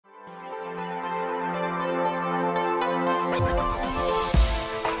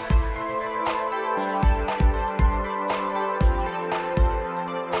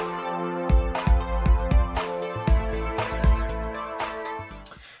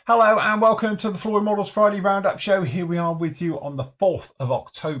Hello and welcome to the Flory Models Friday Roundup Show. Here we are with you on the 4th of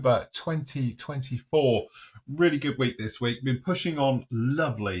October 2024. Really good week this week. Been pushing on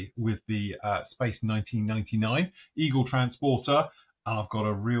lovely with the Space 1999 Eagle Transporter. And I've got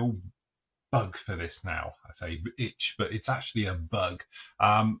a real bug for this now. I say itch, but it's actually a bug.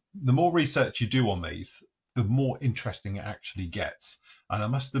 The more research you do on these, the more interesting it actually gets. And I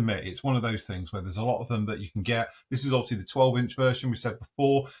must admit, it's one of those things where there's a lot of them that you can get. This is obviously the 12-inch version we said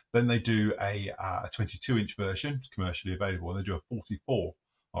before. Then they do a 22-inch version, commercially available, and they do a 44.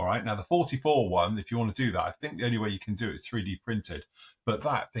 All right. Now, the 44 one, if you want to do that, I think the only way you can do it is 3D printed. But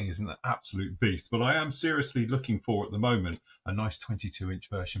that thing is an absolute beast. But I am seriously looking for, at the moment, a nice 22-inch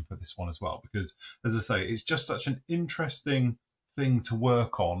version for this one as well. Because, as I say, it's just such an interesting thing to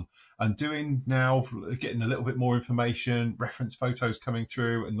work on, and doing now, getting a little bit more information, reference photos coming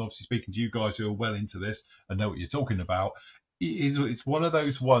through, and obviously speaking to you guys who are well into this and know what you're talking about. It's one of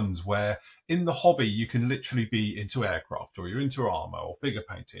those ones where in the hobby you can literally be into aircraft, or you're into armor or figure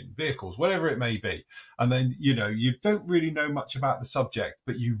painting, vehicles, whatever it may be, and then you don't really know much about the subject,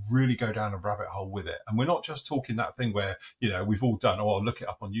 but you really go down a rabbit hole with it. And we're not just talking that thing where we've all done, oh, I'll look it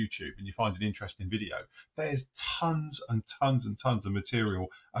up on YouTube and you find an interesting video. There's tons and tons and tons of material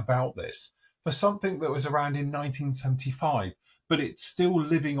about this for something that was around in 1975. But it's still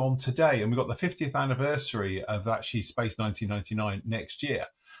living on today. And we've got the 50th anniversary of actually Space 1999 next year.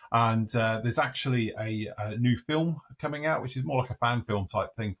 And there's actually a new film coming out, which is more like a fan film type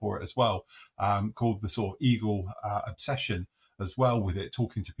thing for it as well, called the sort of Eagle Obsession as well, with it,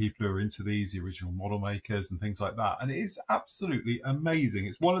 talking to people who are into these, the original model makers and things like that. And it is absolutely amazing.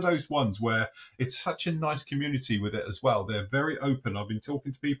 It's one of those ones where it's such a nice community with it as well. They're very open. I've been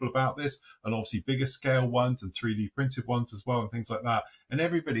talking to people about this, and obviously bigger scale ones and 3D printed ones as well and things like that. And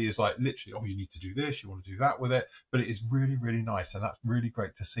everybody is like literally, oh, you need to do this, you want to do that with it. But it is really, really nice. And that's really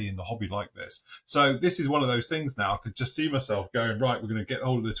great to see in the hobby like this. So this is one of those things now. I could just see myself going, right, we're going to get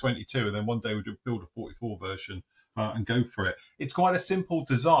hold of the 22, and then one day we'll build a 44 version. And go for it. It's quite a simple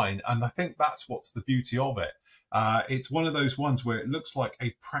design, and I think that's what's the beauty of it. It's one of those ones where it looks like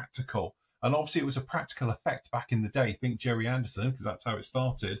a practical, and obviously it was a practical effect back in the day. Think Jerry Anderson, because that's how it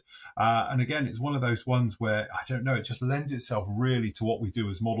started. And again, it's one of those ones where, I don't know, it just lends itself really to what we do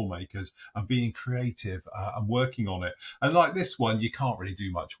as model makers and being creative and working on it. And like this one, you can't really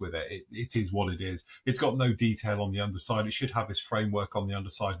do much with it. It is what it is. It's got no detail on the underside. It should have this framework on the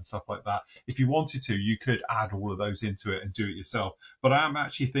underside and stuff like that. If you wanted to, you could add all of those into it and do it yourself. But I am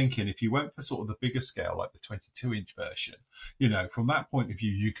actually thinking, if you went for sort of the bigger scale, like the 22-inch version, from that point of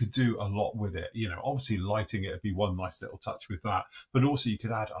view, you could do a lot with it. Obviously lighting it would be one nice little touch with that, but also you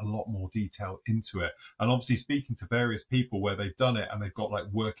could add a lot more detail into it. And obviously speaking to various people where they've done it and they've got like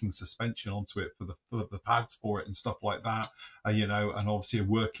working suspension onto it for the pads for it and stuff like that, and obviously a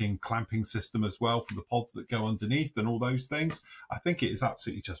working clamping system as well for the pods that go underneath and all those things. I think it is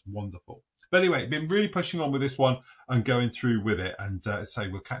absolutely just wonderful. But anyway, been really pushing on with this one and going through with it, and say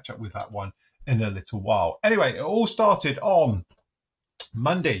we'll catch up with that one in a little while. Anyway, it all started on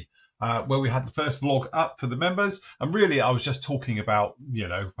Monday, where we had the first vlog up for the members. And really, I was just talking about,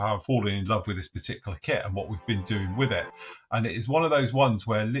 how I've fallen in love with this particular kit and what we've been doing with it. And it is one of those ones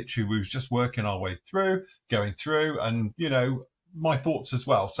where literally we was just working our way through, going through, and, my thoughts as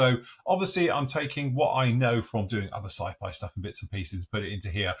well. So obviously I'm taking what I know from doing other sci-fi stuff and bits and pieces and put it into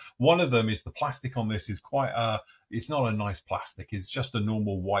here. One of them is the plastic on this is it's not a nice plastic. It's just a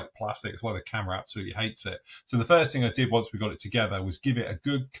normal white plastic. It's why the camera absolutely hates it. So the first thing I did once we got it together was give it a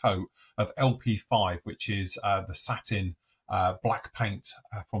good coat of LP5, which is the satin black paint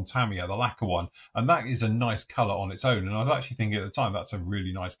from Tamiya, the lacquer one. And that is a nice color on its own. And I was actually thinking at the time, that's a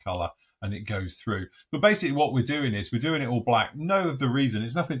really nice color, and it goes through. But basically what we're doing is we're doing it all black. No, the reason,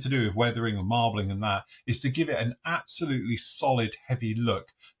 it's nothing to do with weathering or marbling and that, is to give it an absolutely solid, heavy look.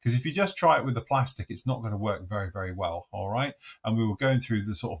 Because if you just try it with the plastic, it's not going to work very, very well. All right. And we were going through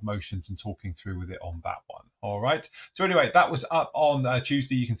the sort of motions and talking through with it on that one. All right. So anyway, that was up on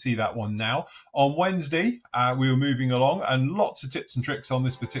Tuesday. You can see that one now. On Wednesday, we were moving along, and lots of tips and tricks on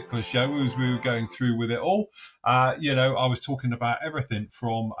this particular show as we were going through with it all. I was talking about everything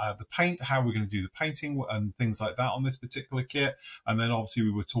from the paint, how we're going to do the painting and things like that on this particular kit. And then obviously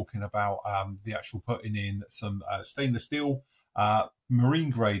we were talking about the actual putting in some stainless steel, marine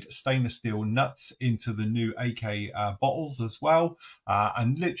grade stainless steel nuts into the new AK bottles as well.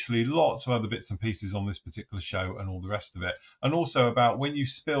 And literally lots of other bits and pieces on this particular show and all the rest of it. And also about when you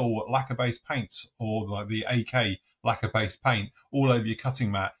spill lacquer-based paints or like the AK lacquer-based paint all over your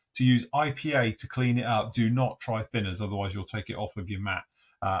cutting mat, to use IPA to clean it up. Do not try thinners, otherwise you'll take it off of your mat.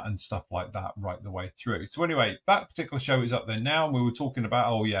 and stuff like that right the way through. So anyway, that particular show is up there now, and we were talking about,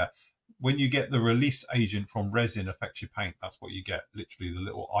 oh yeah, when you get the release agent from resin affects your paint, that's what you get, literally the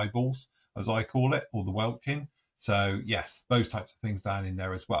little eyeballs, as I call it, or the welting. So yes, those types of things down in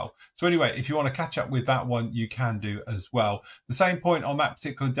there as well. So anyway, if you want to catch up with that one, you can do as well. The same point on that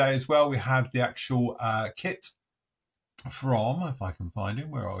particular day as well, we had the actual kit from, if I can find him,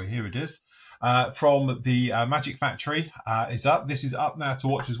 where are we? Here it is. From the Magic Factory is up. This is up now to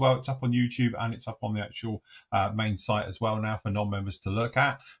watch as well. It's up on YouTube and it's up on the actual main site as well now for non-members to look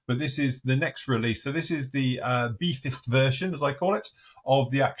at. But this is the next release. So this is the beefest version, as I call it,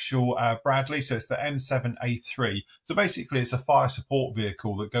 of the actual Bradley. So it's the M7A3. So basically it's a fire support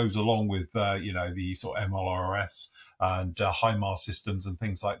vehicle that goes along with, you know, the sort of MLRS and HIMARS systems and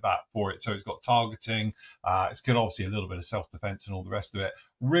things like that for it. So it's got targeting. It's got obviously a little bit of self-defense and all the rest of it.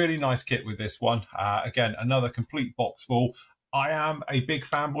 Really nice kit with this one. Again, another complete box full. I am a big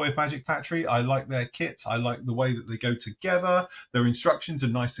fanboy of Magic Factory. I like their kits. I like the way that they go together. Their instructions are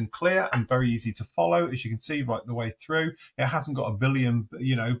nice and clear and very easy to follow, as you can see right the way through. It hasn't got a billion,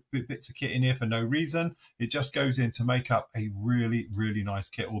 you know, bits of kit in here for no reason. It just goes in to make up a really, really nice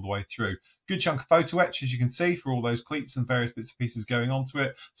kit all the way through. Good chunk of photo etch, as you can see, for all those cleats and various bits and pieces going onto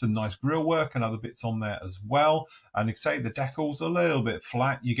it. Some nice grill work and other bits on there as well. And like I say, the decal's a little bit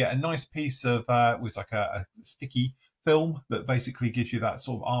flat. You get a nice piece of, with like a sticky film that basically gives you that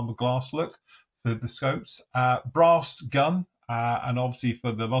sort of armor glass look for the scopes. Brass gun, and obviously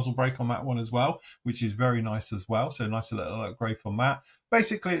for the muzzle brake on that one as well, which is very nice as well. So nice little upgrade from that.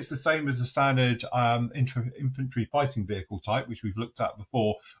 Basically, it's the same as the standard infantry fighting vehicle type, which we've looked at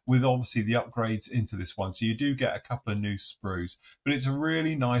before, with obviously the upgrades into this one. So you do get a couple of new sprues, but it's a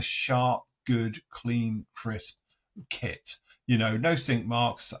really nice, sharp, good, clean, crisp kit. You know, no sink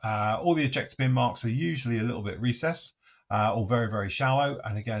marks. All the ejector pin marks are usually a little bit recessed or very, very shallow.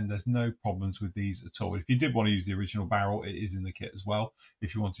 And again, there's no problems with these at all. If you did want to use the original barrel, it is in the kit as well,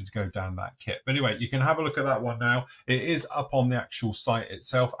 if you wanted to go down that kit. But anyway, you can have a look at that one now. It is up on the actual site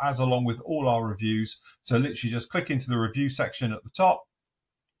itself, as along with all our reviews. So literally just click into the review section at the top.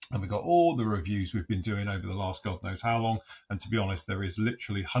 And we've got all the reviews we've been doing over the last God knows how long. And to be honest, there is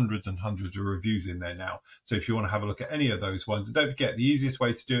literally hundreds and hundreds of reviews in there now. So if you want to have a look at any of those ones, and don't forget, the easiest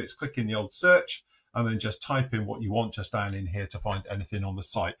way to do it is click in the old search and then just type in what you want just down in here to find anything on the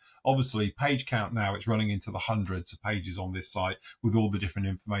site. Obviously, page count now, it's running into the hundreds of pages on this site with all the different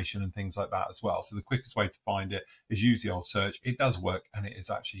information and things like that as well. So the quickest way to find it is use the old search. It does work, and it is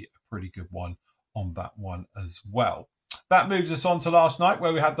actually a pretty good one on that one as well. That moves us on to last night,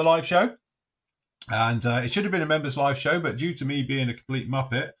 where we had the live show. And it should have been a members live show, but due to me being a complete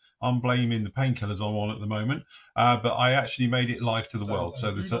muppet, I'm blaming the painkillers I'm on at the moment. But I actually made it live to the world.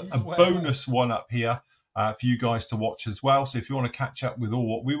 So there's a bonus one up here for you guys to watch as well. So if you want to catch up with all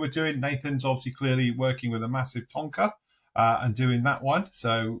what we were doing, Nathan's obviously clearly working with a massive Tonka and doing that one.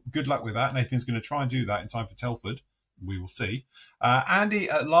 So good luck with that. Nathan's going to try and do that in time for Telford. We will see. Andy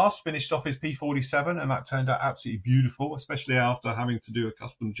at last finished off his P47, and that turned out absolutely beautiful, especially after having to do a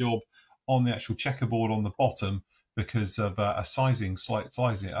custom job on the actual checkerboard on the bottom because of a slight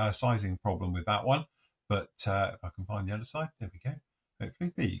sizing problem with that one. But if I can find the other side, there we go.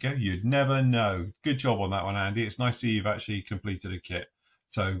 Hopefully, there you go. You'd never know. Good job on that one, Andy. It's nice to see you've actually completed a kit.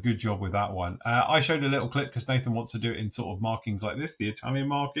 So good job with that one. I showed a little clip because Nathan wants to do it in sort of markings like this, the Italian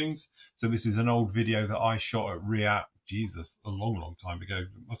markings. So this is an old video that I shot at Riyadh, Jesus, a long, long time ago.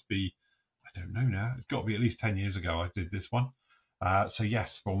 It must be, I don't know now. It's got to be at least 10 years ago I did this one. So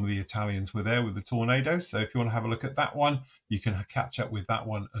yes, from the Italians were there with the tornadoes. So if you want to have a look at that one, you can catch up with that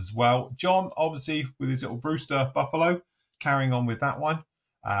one as well. John, obviously, with his little Brewster Buffalo, carrying on with that one.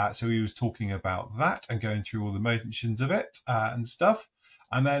 So he was talking about that and going through all the mentions of it and stuff.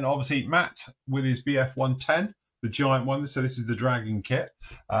 And then obviously Matt with his BF110, the giant one, so this is the Dragon kit,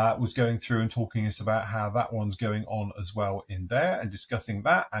 was going through and talking us about how that one's going on as well in there and discussing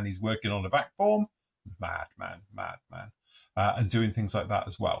that. And he's working on a back form. Mad man. And doing things like that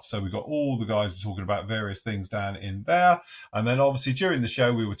as well. So we've got all the guys talking about various things down in there. And then obviously during the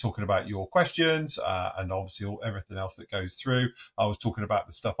show, we were talking about your questions and obviously everything else that goes through. I was talking about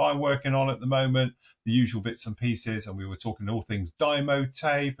the stuff I'm working on at the moment, the usual bits and pieces. And we were talking all things Dymo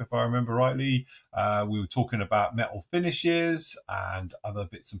tape, if I remember rightly. We were talking about metal finishes and other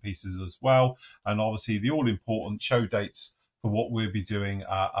bits and pieces as well. And obviously the all important show dates for what we'll be doing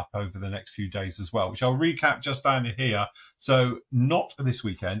up over the next few days as well, which I'll recap just down here. So not this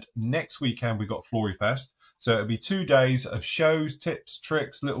weekend. Next weekend we've got Flory Fest. So it'll be 2 days of shows, tips,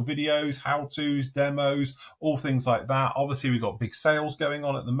 tricks, little videos, how-tos, demos, all things like that. Obviously, we've got big sales going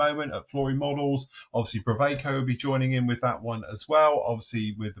on at the moment at Flory Models. Obviously, Braveco will be joining in with that one as well.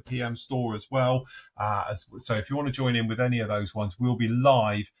 Obviously, with the PM store as well. So if you want to join in with any of those ones, we'll be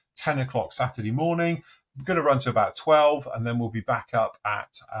live 10 o'clock Saturday morning. We're going to run to about 12, and then we'll be back up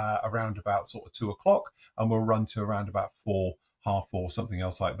at around about sort of 2 o'clock, and we'll run to around about 4, half 4, something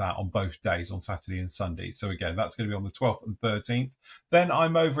else like that on both days, on Saturday and Sunday. So again, that's going to be on the 12th and 13th. Then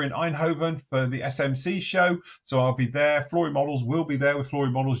I'm over in Eindhoven for the SMC show. So I'll be there. Flory Models will be there with Flory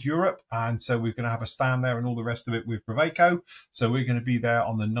Models Europe. And so we're going to have a stand there and all the rest of it with Braveco. So we're going to be there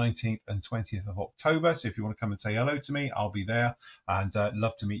on the 19th and 20th of October. So if you want to come and say hello to me, I'll be there, and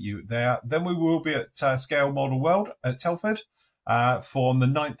love to meet you there. Then we will be at Scale Model World at Telford. For on the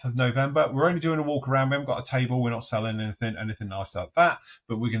 9th of November. We're only doing a walk around. We haven't got a table. We're not selling anything nice like that,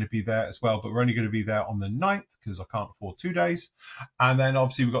 but we're going to be there as well. But we're only going to be there on the 9th because I can't afford 2 days. And then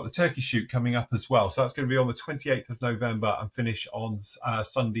obviously we've got the turkey shoot coming up as well. So that's going to be on the 28th of November and finish on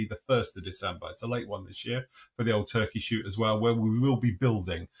Sunday, the 1st of December. It's a late one this year for the old turkey shoot as well, where we will be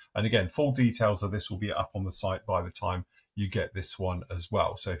building. And again, full details of this will be up on the site by the time you get this one as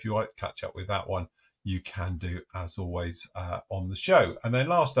well. So if you like to catch up with that one, you can do, as always, on the show. And then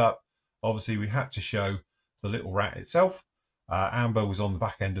last up, obviously, we had to show the little rat itself. Amber was on the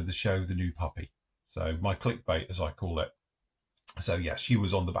back end of the show, the new puppy. So my clickbait, as I call it. So yes, she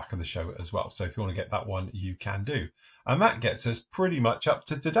was on the back of the show as well. So if you want to get that one, you can do. And that gets us pretty much up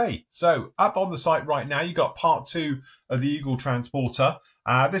to today. So up on the site right now, you got part 2 of the Eagle Transporter.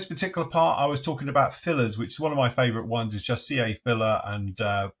 This particular part, I was talking about fillers, which is one of my favorite ones, is just CA filler and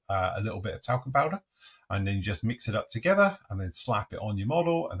a little bit of talcum powder. And then you just mix it up together and then slap it on your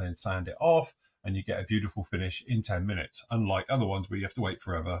model and then sand it off, and you get a beautiful finish in 10 minutes, unlike other ones where you have to wait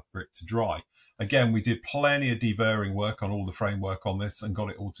forever for it to dry. Again, we did plenty of deburring work on all the framework on this and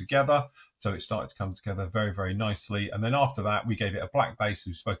got it all together. So it started to come together very, very nicely. And then after that, we gave it a black base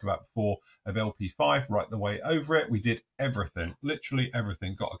we spoke about before of LP5 right the way over it. We did everything, literally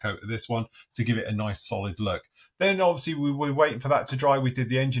everything, got a coat of this one to give it a nice solid look. Then obviously we were waiting for that to dry. We did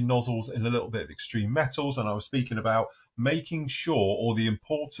the engine nozzles in a little bit of extreme metals. And I was speaking about making sure, or the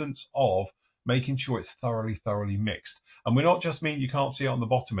importance of making sure it's thoroughly mixed. And we're not just mean you can't see it on the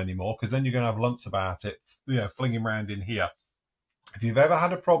bottom anymore, because then you're going to have lumps about it, flinging around in here. If you've ever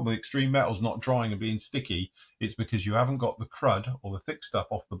had a problem with extreme metals not drying and being sticky, it's because you haven't got the crud or the thick stuff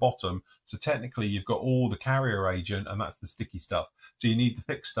off the bottom. So technically you've got all the carrier agent, and that's the sticky stuff. So you need the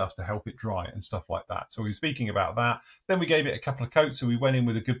thick stuff to help it dry and stuff like that. So we were speaking about that. Then we gave it a couple of coats. So we went in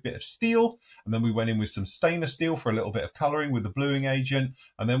with a good bit of steel, and then we went in with some stainless steel for a little bit of colouring with the bluing agent.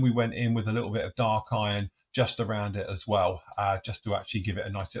 And then we went in with a little bit of dark iron just around it as well, just to actually give it a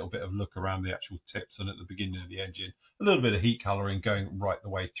nice little bit of look around the actual tips and at the beginning of the engine. A little bit of heat colouring going right the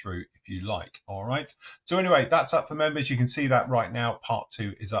way through if you like. All right. So anyway, that's up for members. You can see that right now. Part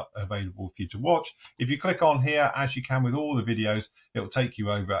 2 is up, available for you to watch. If you click on here, as you can with all the videos, it'll take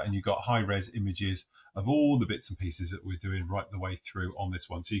you over, and you've got high-res images of all the bits and pieces that we're doing right the way through on this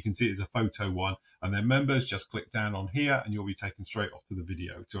one. So you can see it's a photo one, and then members, just click down on here and you'll be taken straight off to the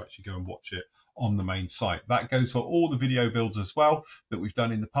video to actually go and watch it on the main site. That goes for all the video builds as well that we've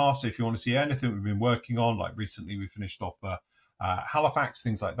done in the past. So if you want to see anything we've been working on, like recently we finished off Halifax,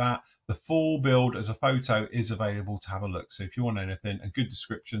 things like that, the full build as a photo is available to have a look. So if you want anything, and good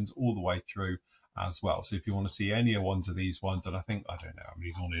descriptions all the way through as well. So if you want to see any ones of these ones, and I think, I don't know how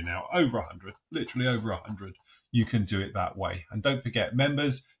many's on here now, over 100, literally over 100, you can do it that way. And don't forget,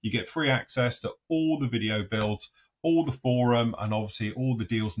 members, you get free access to all the video builds, all the forum, and obviously all the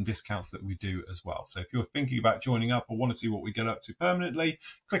deals and discounts that we do as well. So if you're thinking about joining up or want to see what we get up to permanently,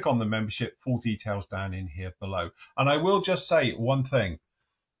 click on the membership, full details down in here below. And I will just say one thing,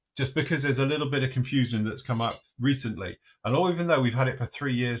 just because there's a little bit of confusion that's come up recently, and even though we've had it for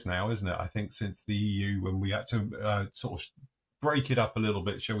 3 years now, isn't it? I think since the EU, when we had to sort of break it up a little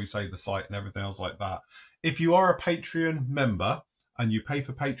bit, shall we say, the site and everything else like that. If you are a Patreon member and you pay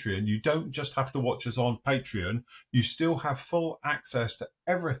for Patreon, you don't just have to watch us on Patreon. You still have full access to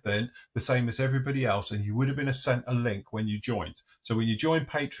everything, the same as everybody else, and you would have been sent a link when you joined. So when you join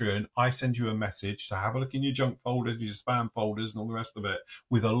Patreon, I send you a message to have a look in your junk folders, your spam folders, and all the rest of it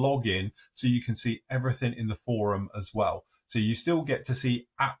with a login, so you can see everything in the forum as well. So you still get to see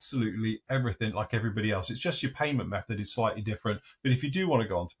absolutely everything like everybody else. It's just your payment method is slightly different. But if you do want to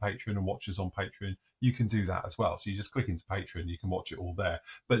go onto Patreon and watch us on Patreon, you can do that as well. So you just click into Patreon, you can watch it all there.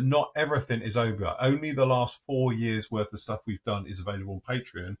 But not everything is over. Only the last 4 years worth of stuff we've done is available on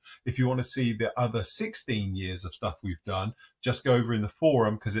Patreon. If you want to see the other 16 years of stuff we've done, just go over in the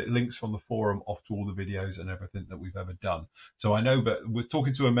forum, because it links from the forum off to all the videos and everything that we've ever done. So I know, but we're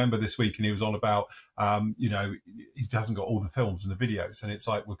talking to a member this week and he was on about, you know, he hasn't got all the films and the videos. And it's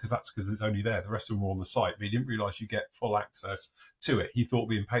like, well, because it's only there. The rest of them are on the site, but he didn't realize you get full access to it. He thought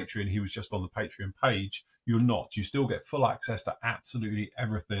being Patreon, he was just on the Patreon page. You're not. You still get full access to absolutely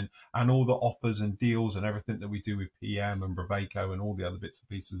everything and all the offers and deals and everything that we do with PM and Bravaco and all the other bits and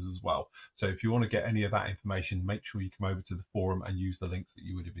pieces as well. So if you want to get any of that information, make sure you come over to the forum and use the links that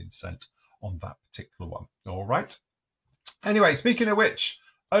you would have been sent on that particular one. All right. Anyway, speaking of which,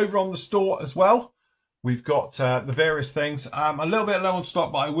 over on the store as well, we've got the various things. A little bit low on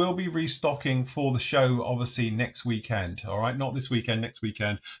stock, but I will be restocking for the show, obviously, next weekend. All right, not this weekend, next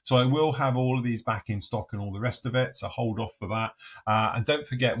weekend. So I will have all of these back in stock and all the rest of it. So hold off for that. And don't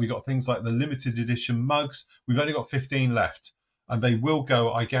forget, we've got things like the limited edition mugs. We've only got 15 left. And they will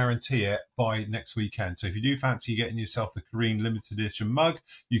go, I guarantee it, by next weekend. So if you do fancy getting yourself the Korean limited edition mug,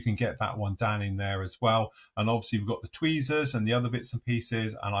 you can get that one down in there as well. And obviously we've got the tweezers and the other bits and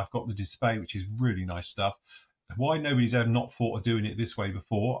pieces. And I've got the display, which is really nice stuff. Why nobody's ever not thought of doing it this way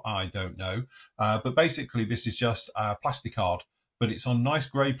before, I don't know. But basically this is just a plastic card. But it's on nice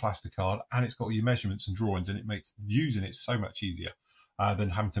grey plastic card and it's got all your measurements and drawings, and it makes using it so much easier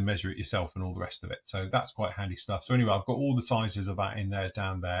than having to measure it yourself and all the rest of it. So that's quite handy stuff. So anyway, I've got all the sizes of that in there,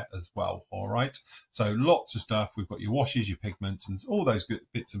 down there as well. All right. So lots of stuff. We've got your washes, your pigments, and all those good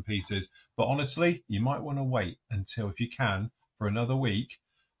bits and pieces. But honestly, you might want to wait until, if you can, for another week,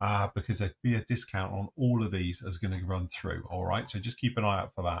 because there'd be a discount on all of these as going to run through. All right. So just keep an eye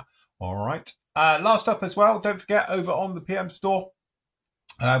out for that. All right. Last up as well, don't forget, over on the PM store,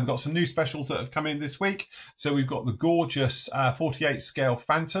 we've got some new specials that have come in this week. So we've got the gorgeous 48 scale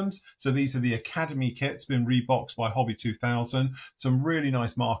Phantoms. So these are the Academy kits, been reboxed by Hobby 2000. Some really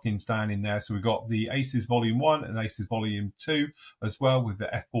nice markings down in there. So we've got the Aces Volume 1 and Aces Volume 2 as well, with the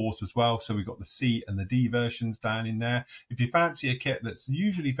F4s as well. So we've got the C and the D versions down in there. If you fancy a kit that's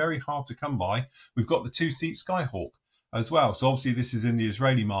usually very hard to come by, we've got the 2-seat Skyhawk as well. So obviously this is in the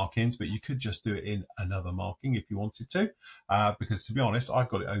Israeli markings, but you could just do it in another marking if you wanted to, because to be honest, I've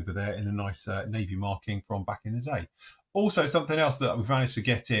got it over there in a nice navy marking from back in the day. Also, something else that we've managed to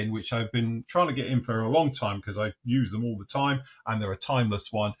get in, which I've been trying to get in for a long time because I use them all the time and they're a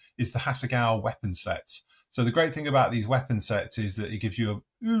timeless one, is the Hasegawa weapon sets. So the great thing about these weapon sets is that it gives you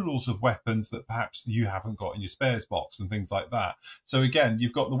oodles of weapons that perhaps you haven't got in your spares box and things like that. So again,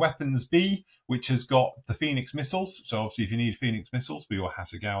 you've got the Weapons B, which has got the Phoenix missiles. So obviously if you need Phoenix missiles for your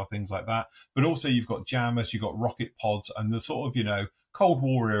Hasegawa, things like that. But also you've got jammers, you've got rocket pods, and the sort of, you know, Cold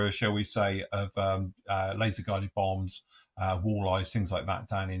War era, shall we say, of laser guided bombs, walleyes, things like that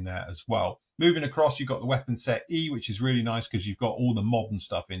down in there as well. Moving across, you've got the weapon set E, which is really nice because you've got all the modern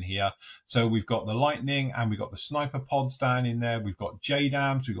stuff in here. So we've got the Lightning and we've got the sniper pods down in there. We've got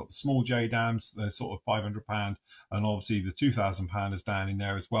JDAMs, we've got the small JDAMs, they're sort of £500, and obviously the £2,000 is down in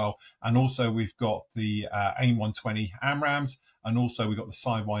there as well. And also we've got the AIM 120 AMRAAMs, and also we've got the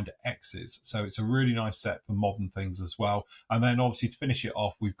Sidewinder X's. So it's a really nice set for modern things as well. And then obviously to finish it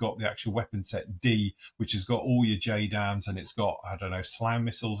off, we've got the actual weapon set D, which has got all your JDAMs, and it's got, I don't know, SLAM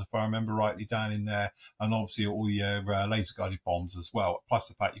missiles, if I remember rightly, down in there, and obviously all your laser guided bombs as well. Plus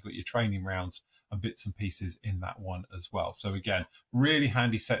the fact you've got your training rounds and bits and pieces in that one as well. So again, really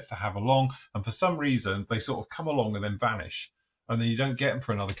handy sets to have along. And for some reason, they sort of come along and then vanish, and then you don't get them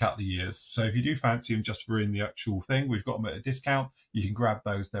for another couple of years. So if you do fancy them just for in the actual thing, we've got them at a discount. You can grab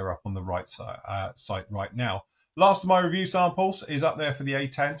those. They're up on the right site right now. Last of my review samples is up there for the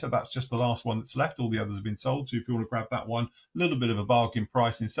A10, so that's just the last one that's left. All the others have been sold, so if you want to grab that one, a little bit of a bargain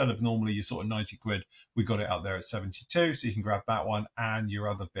price. Instead of normally your sort of 90 quid, we got it up there at 72, so you can grab that one and your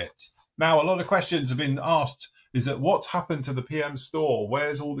other bits. Now, a lot of questions have been asked, is that what's happened to the PM store?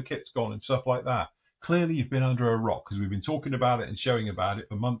 Where's all the kits gone and stuff like that? Clearly, you've been under a rock because we've been talking about it and showing about it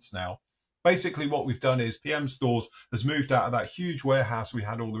for months now. Basically, what we've done is PM Stores has moved out of that huge warehouse we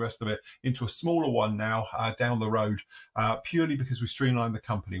had all the rest of it into a smaller one now down the road, purely because we streamlined the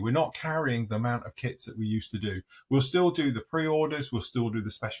company. We're not carrying the amount of kits that we used to do. We'll still do the pre-orders, we'll still do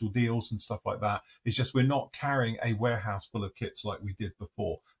the special deals and stuff like that. It's just we're not carrying a warehouse full of kits like we did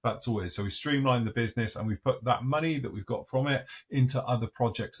before. That's all it is. So we streamlined the business and we've put that money that we've got from it into other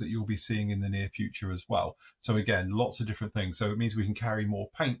projects that you'll be seeing in the near future as well. So again, lots of different things. So it means we can carry more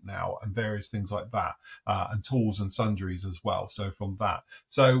paint now and various things like that, and tools and sundries as well. So from that,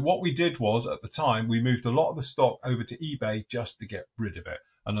 so what we did was at the time we moved a lot of the stock over to eBay just to get rid of it.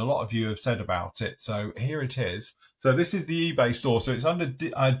 and a lot of you have said about it. So here it is. So this is the eBay store. So it's under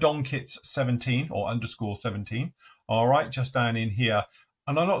donkits17 or underscore 17. All right, just down in here.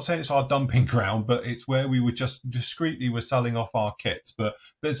 And I'm not saying it's our dumping ground, but it's where we were just discreetly were selling off our kits. But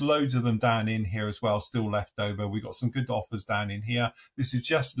there's loads of them down in here as well, still left over. We got some good offers down in here. This is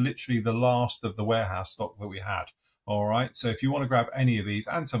just literally the last of the warehouse stock that we had. All right, so if you want to grab any of these,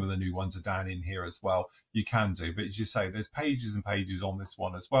 and some of the new ones are down in here as well, you can do. But as you say, there's pages and pages on this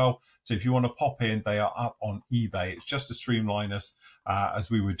one as well. So if you want to pop in, they are up on eBay. It's just to streamline us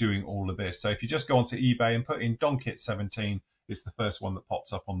as we were doing all of this. So if you just go onto eBay and put in Donkit17, it's the first one that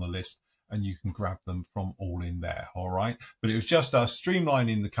pops up on the list, and you can grab them from all in there. All right, but it was just us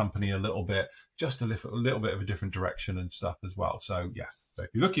streamlining the company a little bit, just a little bit of a different direction and stuff as well. So yes, so if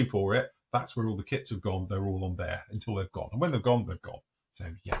you're looking for it, that's where all the kits have gone. They're all on there until they've gone. And when they've gone, they've gone. So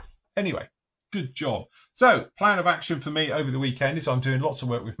yes. Anyway, good job. So plan of action for me over the weekend is I'm doing lots of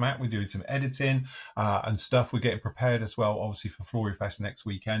work with Matt. We're doing some editing and stuff. We're getting prepared as well, obviously, for Flory Fest next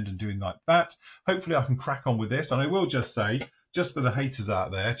weekend and doing like that. Hopefully I can crack on with this. And I will just say, just for the haters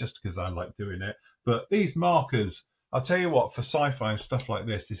out there, just because I like doing it, but these markers, I'll tell you what, for sci-fi and stuff like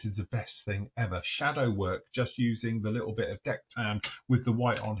this is the best thing ever. Shadow work, just using the little bit of deck tan with the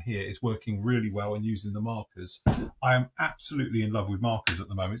white on here is working really well, and using the markers. I am absolutely in love with markers at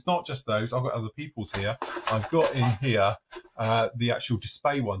the moment. It's not just those. I've got other people's here. I've got in here the actual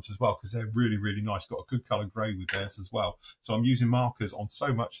display ones as well, because they're really, really nice. Got a good colour grey with theirs as well. So I'm using markers on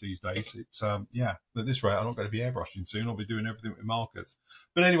so much these days. It's, yeah, at this rate, I'm not going to be airbrushing soon. I'll be doing everything with markers.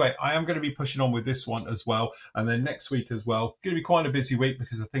 But anyway, I am going to be pushing on with this one as well. And then next week as well, going to be quite a busy week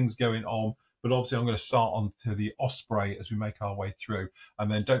because of things going on. But obviously, I'm going to start on to the Osprey as we make our way through.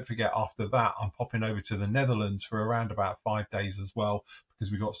 And then don't forget, after that, I'm popping over to the Netherlands for around about 5 days as well,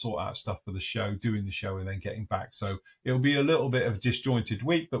 because we've got to sort out stuff for the show, doing the show, and then getting back. So it'll be a little bit of a disjointed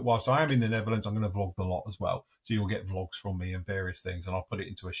week. But whilst I am in the Netherlands, I'm going to vlog the lot as well. So you'll get vlogs from me and various things, and I'll put it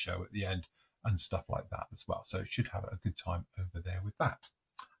into a show at the end and stuff like that as well. So should have a good time over there with that.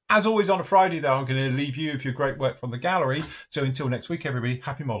 As always on a Friday, though, I'm going to leave you with your great work from the gallery. So until next week, everybody,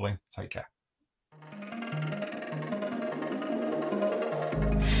 happy modelling. Take care.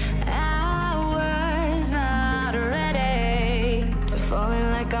 I was not ready to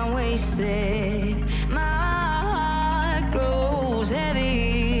falling like I'm wasted.